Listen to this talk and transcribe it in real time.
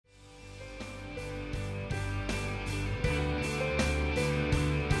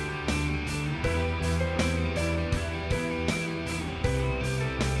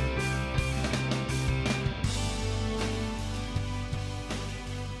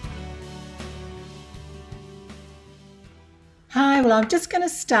Hi, well, I'm just going to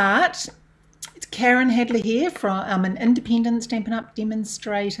start. It's Karen Hadley here. I'm an independent Stampin' Up!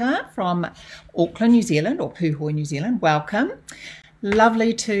 Demonstrator from Auckland, New Zealand, or Puhoi, New Zealand. Welcome.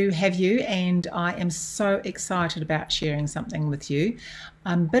 Lovely to have you, and I am so excited about sharing something with you.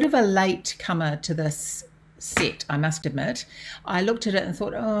 I'm a bit of a late comer to this set, I must admit. I looked at it and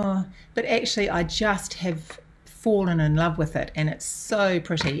thought, oh, but actually I just have fallen in love with it, and it's so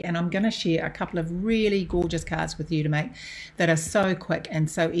pretty, and I'm going to share a couple of really gorgeous cards with you to make that are so quick and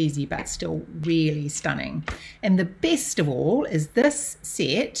so easy but still really stunning. And the best of all is this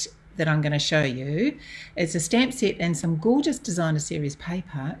set that I'm going to show you. It's a stamp set and some gorgeous designer series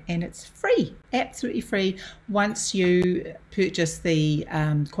paper, and it's free, absolutely free, once you purchase the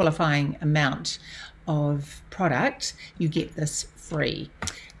qualifying amount of product. You get this free,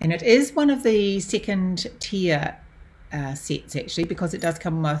 and it is one of the second tier sets actually, because it does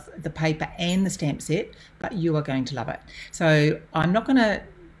come with the paper and the stamp set, but you are going to love it. So I'm not going to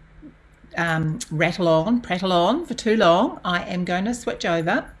prattle on for too long. I am going to switch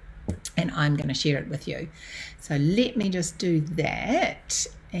over and I'm going to share it with you. So let me just do that,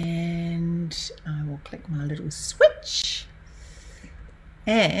 and I will click my little switch,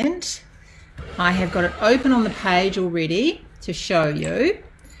 and I have got it open on the page already to show you.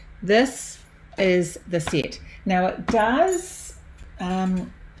 This is the set. Now it does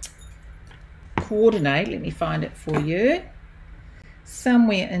coordinate, let me find it for you,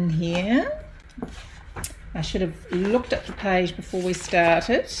 somewhere in here. I should have looked at the page before we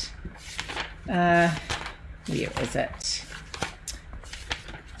started. Where is it?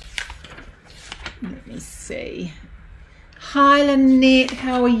 Let me see. Hi Lynette,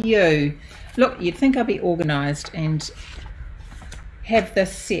 how are you? Look, you'd think I'd be organised and have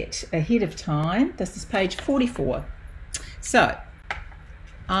this set ahead of time. This is page 44. So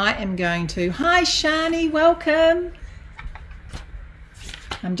I am going to, hi Shani, welcome.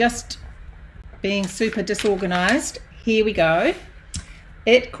 I'm just being super disorganised. Here we go.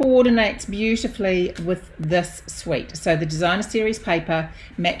 It coordinates beautifully with this suite. So the designer series paper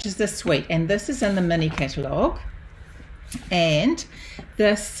matches this suite, and this is in the mini catalogue, and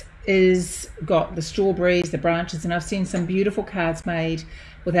this is got the strawberries, the branches, and I've seen some beautiful cards made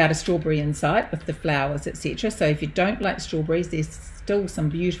without a strawberry inside with the flowers, etc. So if you don't like strawberries, there's still some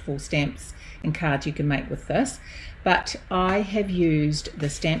beautiful stamps and cards you can make with this. But I have used the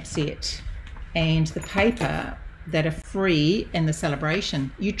stamp set and the paper that are free in the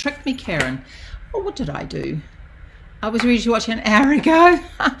Sale-A-Bration. You tricked me, Karen. Oh, what did I do? I was ready to watch an hour ago.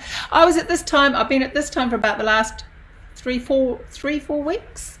 I was at this time, I've been at this time for about the last three, four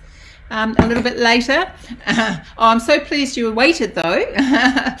weeks. A little bit later. Oh, I'm so pleased you waited though.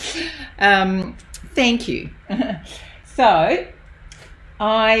 Thank you. So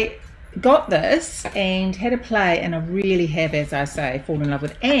I got this and had a play, and I really have, as I say, fallen in love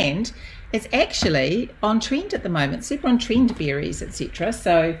with it. And it's actually on trend at the moment, super on trend, berries, etc.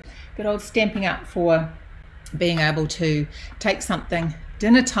 So good old Stampin' Up! For being able to take something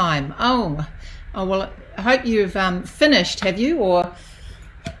dinner time. Oh well, I hope you've finished, have you, or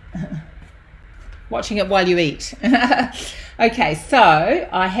watching it while you eat? Okay, so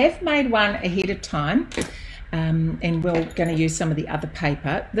I have made one ahead of time, and we're going to use some of the other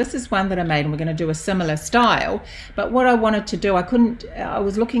paper. This is one that I made, and we're going to do a similar style. But what I wanted to do, I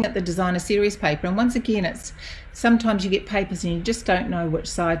was looking at the designer series paper, and once again, it's sometimes you get papers and you just don't know which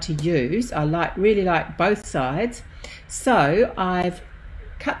side to use. I really like both sides, so I've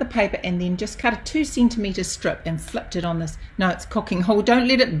cut the paper and then just cut a 2 centimetre strip and flipped it on this. No, it's cooking. Oh, don't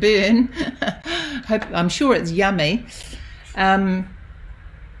let it burn. I'm sure it's yummy. And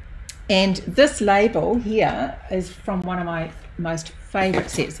this label here is from one of my most favourite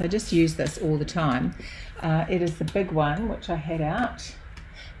sets. I just use this all the time. It is the big one, which I had out.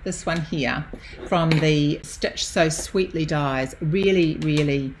 This one here from the Stitch So Sweetly dies. Really,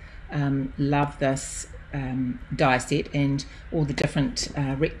 really love this die set, and all the different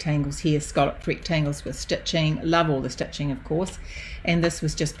rectangles here, scalloped rectangles with stitching. Love all the stitching, of course, and this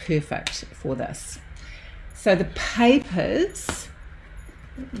was just perfect for this. So the papers,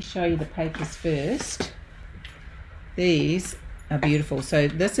 let me show you the papers first. These are beautiful. So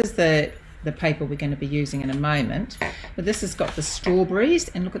this is the paper we're going to be using in a moment, but this has got the strawberries,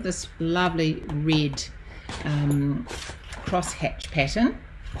 and look at this lovely red cross hatch pattern,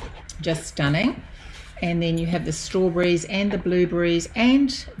 just stunning. And then you have the strawberries and the blueberries and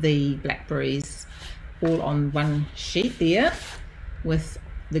the blackberries all on one sheet there with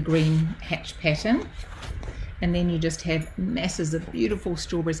the green hatch pattern. And then you just have masses of beautiful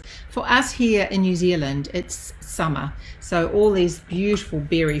strawberries. For us here in New Zealand, it's summer, so all these beautiful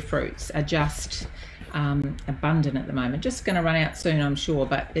berry fruits are just abundant at the moment. Just going to run out soon, I'm sure,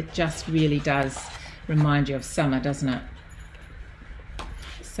 but it just really does remind you of summer, doesn't it?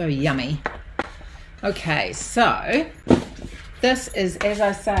 So yummy. Okay, so this is, as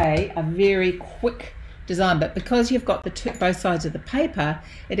I say, a very quick design, but because you've got both sides of the paper,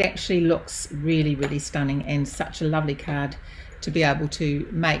 it actually looks really, really stunning, and such a lovely card to be able to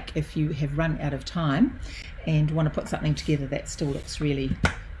make if you have run out of time and want to put something together that still looks really,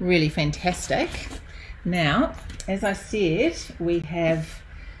 really fantastic. Now, as I said,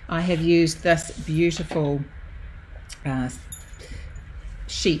 I have used this beautiful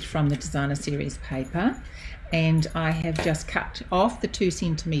sheet from the Designer Series paper, and I have just cut off the 2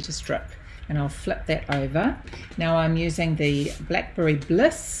 centimetre strip, and I'll flip that over. Now I'm using the Blackberry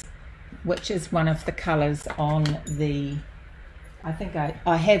Bliss, which is one of the colours on the, I think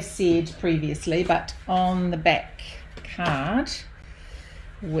I have said previously, but on the back card,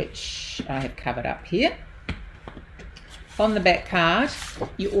 which I have covered up here, on the back card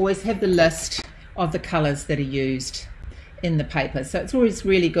you always have the list of the colours that are used in the paper, so it's always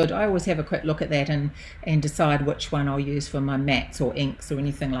really good. I always have a quick look at that and decide which one I'll use for my mattes or inks or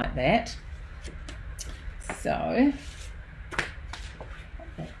anything like that. So put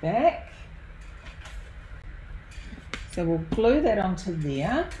that back. So we'll glue that onto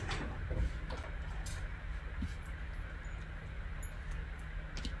there.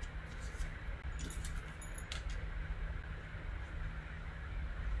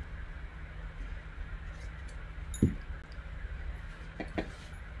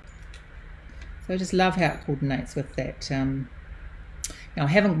 So I just love how it coordinates with that. Now I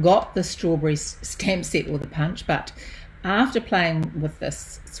haven't got the strawberry stamp set or the punch, but after playing with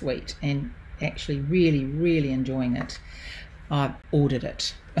this suite and actually really, really enjoying it, I've ordered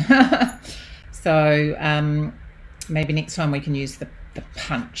it. So maybe next time we can use the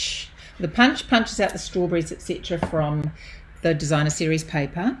punch. The punch punches out the strawberries, etc., from the Designer Series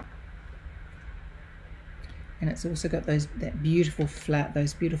paper, and it's also got those beautiful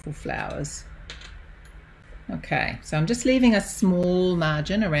flowers. Okay, so I'm just leaving a small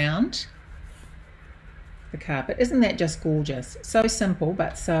margin around the carpet. Isn't that just gorgeous? So simple,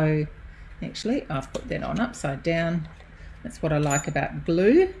 but so, actually I've put that on upside down. That's what I like about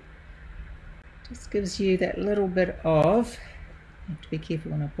glue. Just gives you that little bit of, I have to be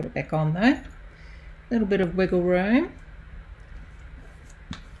careful when I put it back on though, a little bit of wiggle room.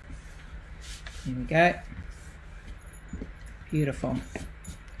 There we go. Beautiful.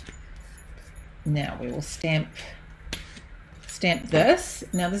 Now we will stamp this.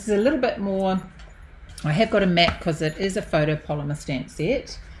 Now this is a little bit more, I have got a mat because it is a photopolymer stamp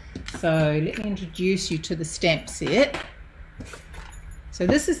set. So let me introduce you to the stamp set. So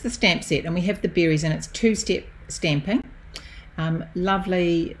this is the stamp set, and we have the berries, and it's 2-step stamping.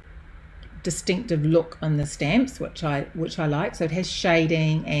 Lovely distinctive look on the stamps, which I like. So it has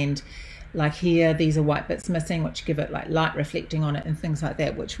shading, and like here, these are white bits missing, which give it like light reflecting on it and things like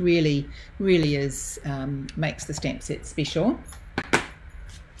that, which really, really is makes the stamp set special.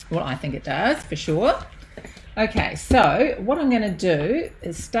 Well, I think it does for sure. Okay, so what I'm going to do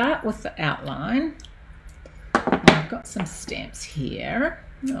is start with the outline. I've got some stamps here.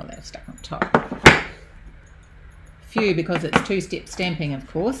 Oh, they're stuck on top. Few because it's 2-step stamping, of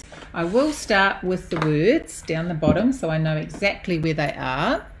course. I will start with the words down the bottom so I know exactly where they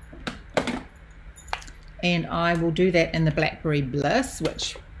are. And I will do that in the Blackberry Bliss,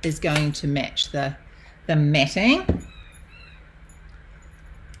 which is going to match the matting.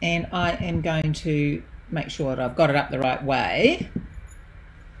 And I am going to make sure that I've got it up the right way.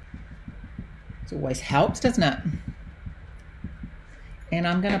 It always helps, doesn't it? And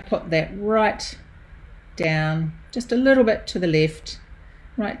I'm going to put that right down, just a little bit to the left,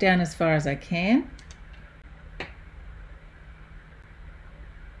 right down as far as I can.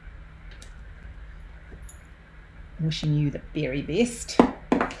 Wishing you the very best.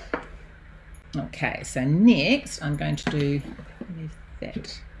 Okay, so next I'm going to do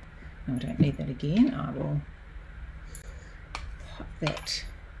that. No, I don't need that again. I will pop that.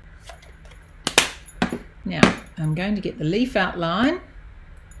 Now I'm going to get the leaf outline.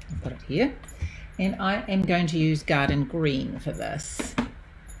 I've got it here, and I am going to use garden green for this.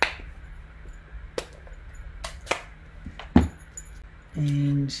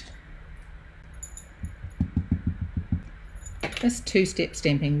 And this 2-step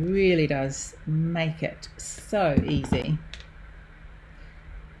stamping really does make it so easy.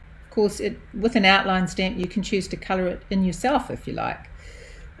 Of course, with an outline stamp, you can choose to colour it in yourself if you like.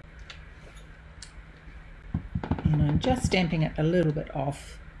 And I'm just stamping it a little bit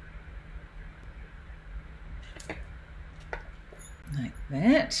off, like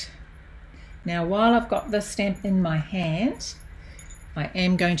that. Now while I've got this stamp in my hand, I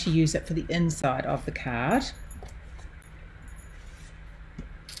am going to use it for the inside of the card.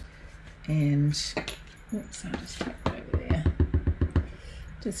 And oops, I'll just put it over there.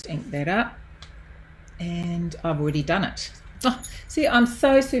 Just ink that up, and I've already done it. Oh, see, I'm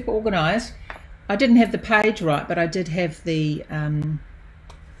so super organized. I didn't have the page right, but I did have the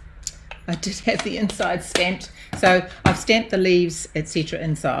inside stamped. So I've stamped the leaves, etc.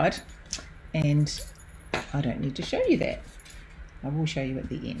 inside, and I don't need to show you that. I will show you at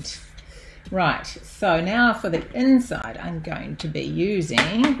the end. Right, so now for the inside, I'm going to be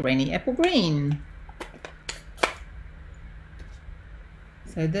using Granny Apple Green.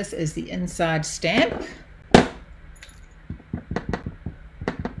 So this is the inside stamp. I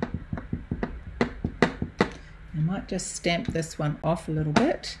might just stamp this one off a little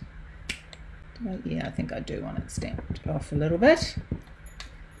bit. Yeah, I think I do want it stamped off a little bit.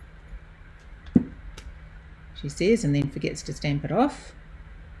 She says, and then forgets to stamp it off.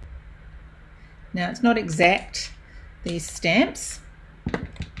 Now it's not exact, these stamps.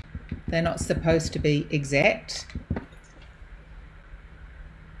 They're not supposed to be exact.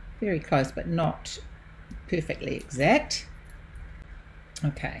 Very close, but not perfectly exact.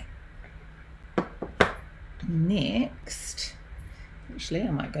 Okay. Next, actually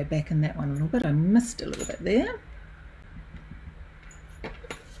I might go back in that one a little bit. I missed a little bit there.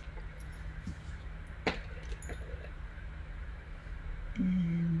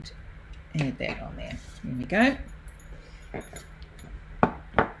 And add that on there. There we go.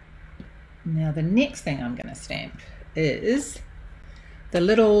 Now the next thing I'm going to stamp is the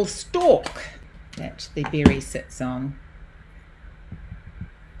little stalk that the berry sits on.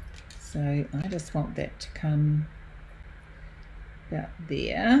 So I just want that to come about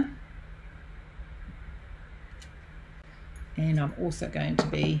there. And I'm also going to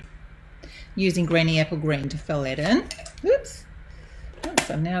be using Granny Apple Green to fill that in. Oops. Oops,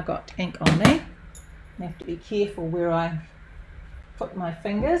 I've now got ink on me. I have to be careful where I put my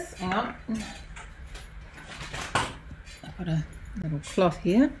fingers. Hang on. I've got a little cloth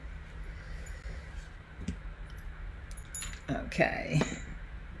here. Okay.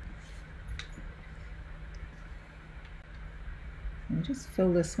 I'll just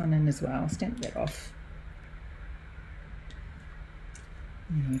fill this one in as well. Stamp that off.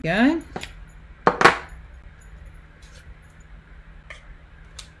 There we go.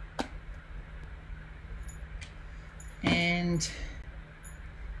 And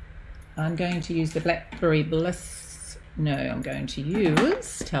I'm going to use the Blackberry Bliss. No, I'm going to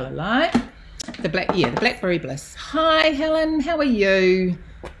use, tell a lie, the Blackberry Bliss. Hi Helen, how are you?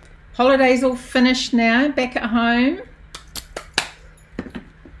 Holidays all finished now, back at home.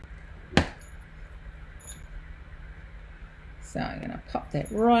 So I'm going to pop that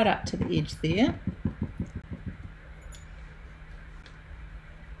right up to the edge there.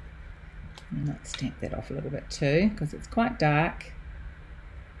 I might stamp that off a little bit too, because it's quite dark.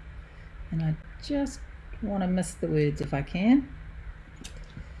 And I just want to miss the words if I can.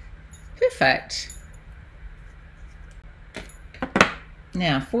 Perfect.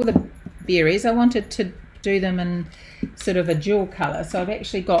 Now for the berries, I wanted to do them in sort of a dual colour. So I've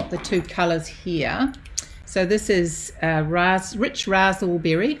actually got the two colours here. So this is rich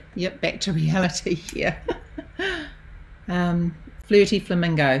raspberry. Yep, back to reality here. Flirty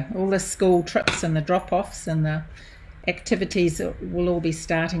flamingo. All the school trips and the drop-offs and the activities will all be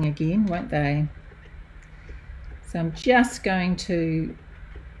starting again, won't they? So I'm just going to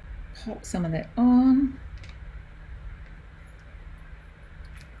pop some of that on.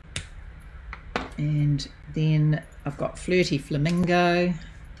 And then I've got flirty flamingo.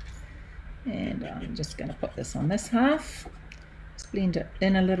 And I'm just going to put this on this half. Just blend it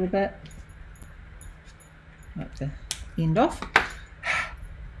in a little bit. Wipe the end off.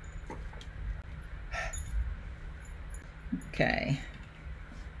 Okay.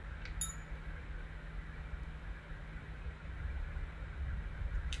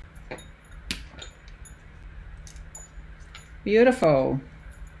 Beautiful.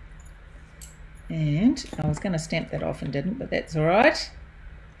 And I was going to stamp that off and didn't, but that's all right.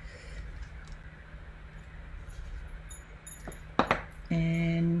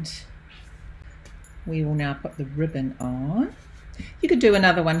 And we will now put the ribbon on. You could do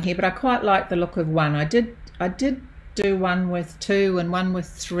another one here, but I quite like the look of one. I did do one with 2 and one with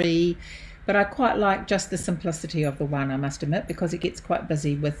 3, but I quite like just the simplicity of the one, I must admit, because it gets quite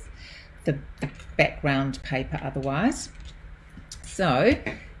busy with the background paper otherwise. So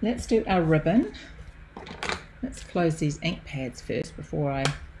let's do our ribbon. Let's close these ink pads first before I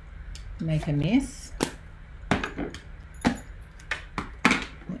make a mess,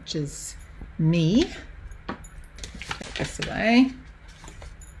 which is me. Put this away.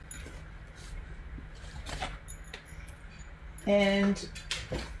 And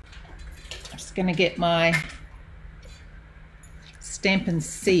I'm just going to get my stamp and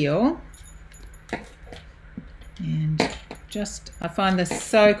seal, and I find this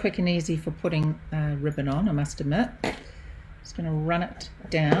so quick and easy for putting ribbon on, I must admit. Just going to run it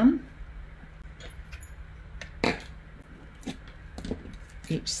down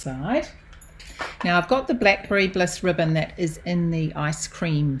each side. Now I've got the Blackberry Bliss ribbon that is in the ice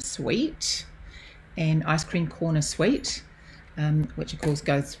cream suite and ice cream corner suite, which of course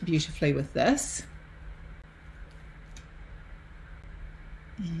goes beautifully with this.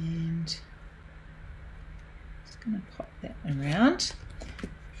 And just going to pop that around.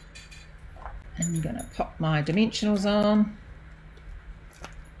 And I'm going to pop my dimensionals on.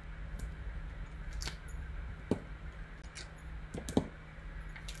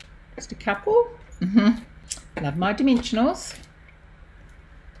 Just a couple. Love my dimensionals.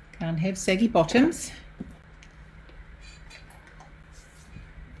 Can't have saggy bottoms.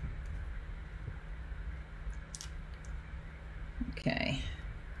 Okay.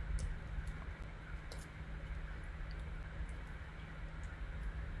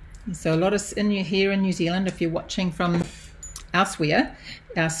 So a lot of here in New Zealand, if you're watching from elsewhere,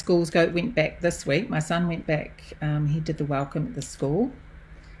 our schools went back this week. My son went back, he did the welcome at the school,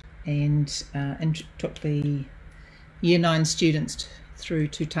 and took the Year 9 students through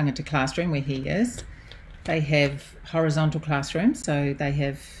to Tangata Classroom where he is. They have horizontal classrooms, so they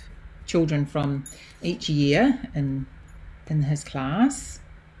have children from each year in his class.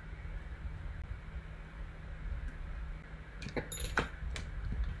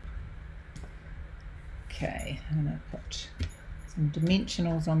 Okay, I'm going to put some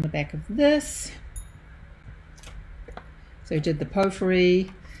dimensionals on the back of this. So did the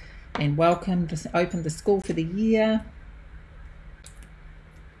potpourri and opened the school for the year.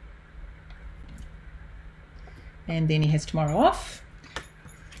 And then he has tomorrow off.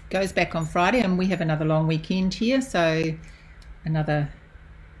 Goes back on Friday, and we have another long weekend here, so another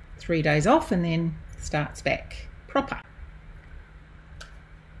 3 days off, and then starts back proper.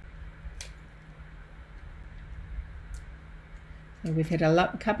 So we've had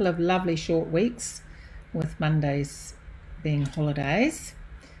a couple of lovely short weeks, with Mondays being holidays,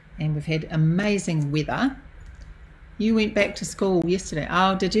 and we've had amazing weather. You went back to school yesterday.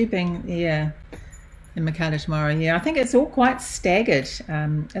 Oh, did you? Yeah, in Makata tomorrow. Yeah, I think it's all quite staggered,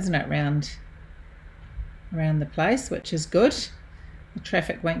 isn't it, around the place, which is good. The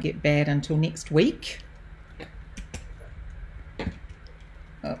traffic won't get bad until next week. Oh,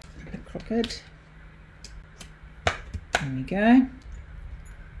 a bit crooked. There we go.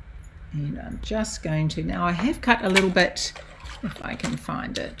 And I'm just going to, now I have cut a little bit, if I can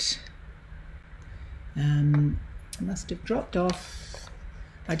find it. I must have dropped off.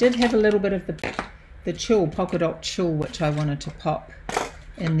 I did have a little bit of the tulle, polka dot tulle, which I wanted to pop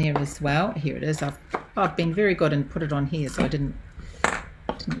in there as well. Here it is. I've been very good and put it on here, so I didn't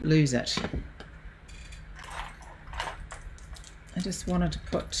lose it. I just wanted to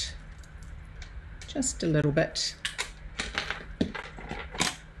put just a little bit.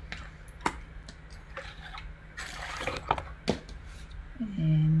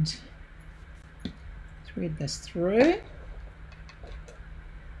 And thread this through.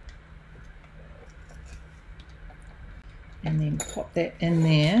 And then pop that in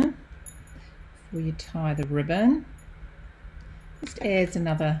there before you tie the ribbon. Just adds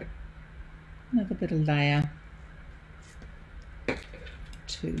another bit of layer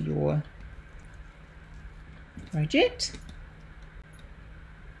to your project.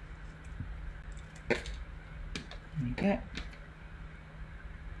 There we go.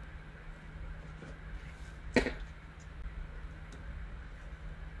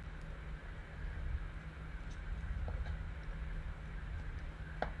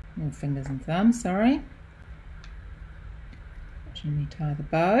 More fingers and thumbs, sorry. Watching me tie the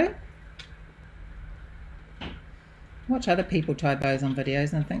bow. Watch other people tie bows on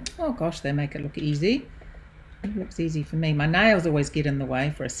videos and I think, oh gosh, they make it look easy. It looks easy for me. My nails always get in the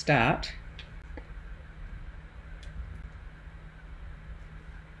way for a start.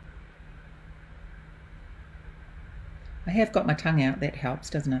 I have got my tongue out, that helps,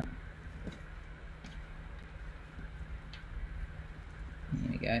 doesn't it?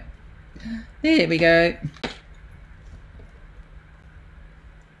 There we go. There we go.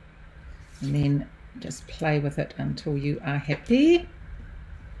 And then just play with it until you are happy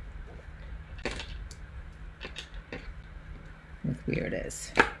with where it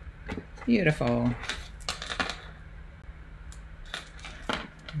is. Beautiful.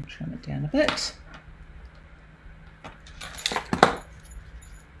 and trim it down a bit.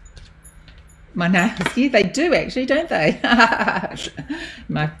 My nails, yeah, they do actually, don't they?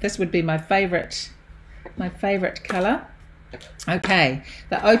 This would be my favourite colour. Okay,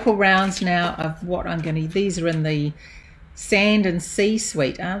 the opal rounds now of what I'm going to, these are in the Sand and Sea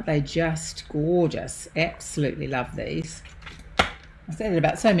Suite. Aren't they just gorgeous? Absolutely love these. I say that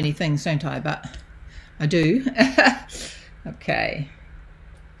about so many things, don't I? But I do. Okay.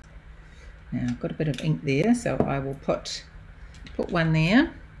 Now I've got a bit of ink there, so I will put one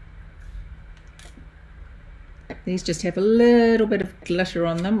there. These just have a little bit of glitter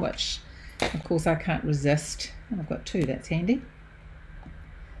on them, which of course I can't resist. Oh, I've got two, that's handy.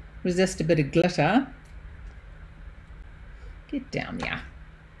 Resist a bit of glitter. Get down there.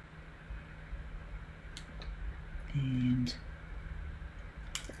 And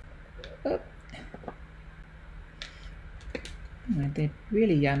up. Oh, they're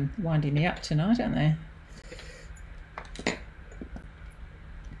really winding me up tonight, aren't they?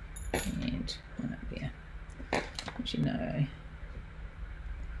 And one up there. Which you know.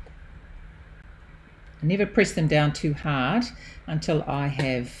 I never press them down too hard until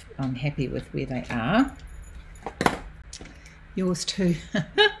I'm happy with where they are. Yours too.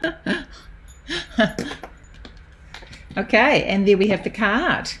 Okay, and there we have the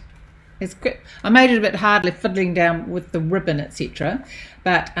card. It's good. I made it a bit hard, fiddling down with the ribbon, etc.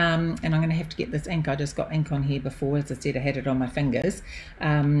 But and I'm going to have to get this ink. I just got ink on here before. As I said, I had it on my fingers.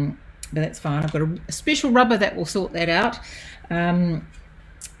 But that's fine. I've got a special rubber that will sort that out.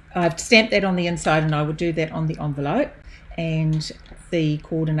 I've stamped that on the inside, and I will do that on the envelope, and the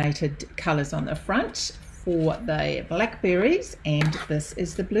coordinated colours on the front for the blackberries, and this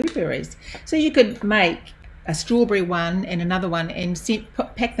is the blueberries. So you could make a strawberry one and another one and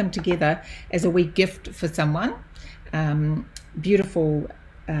pack them together as a wee gift for someone. Beautiful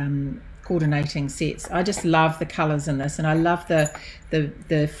coordinating sets. I just love the colours in this, and I love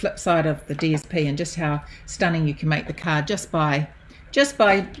the flip side of the DSP and just how stunning you can make the card just by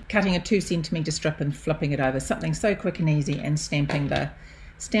cutting a 2 centimetre strip and flipping it over. Something so quick and easy, and stamping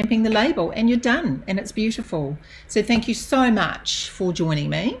the label, and you're done, and it's beautiful. So thank you so much for joining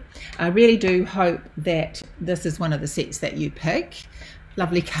me. I really do hope that this is one of the sets that you pick.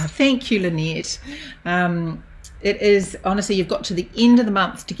 Lovely card. Thank you, Lynette. It is, honestly, you've got to the end of the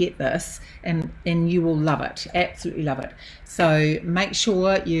month to get this, and you will love it, absolutely love it. So make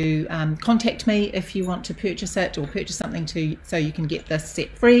sure you contact me if you want to purchase it, or purchase something so you can get this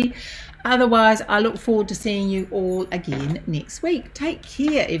set free. Otherwise, I look forward to seeing you all again next week. Take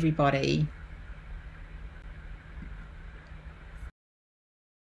care, everybody.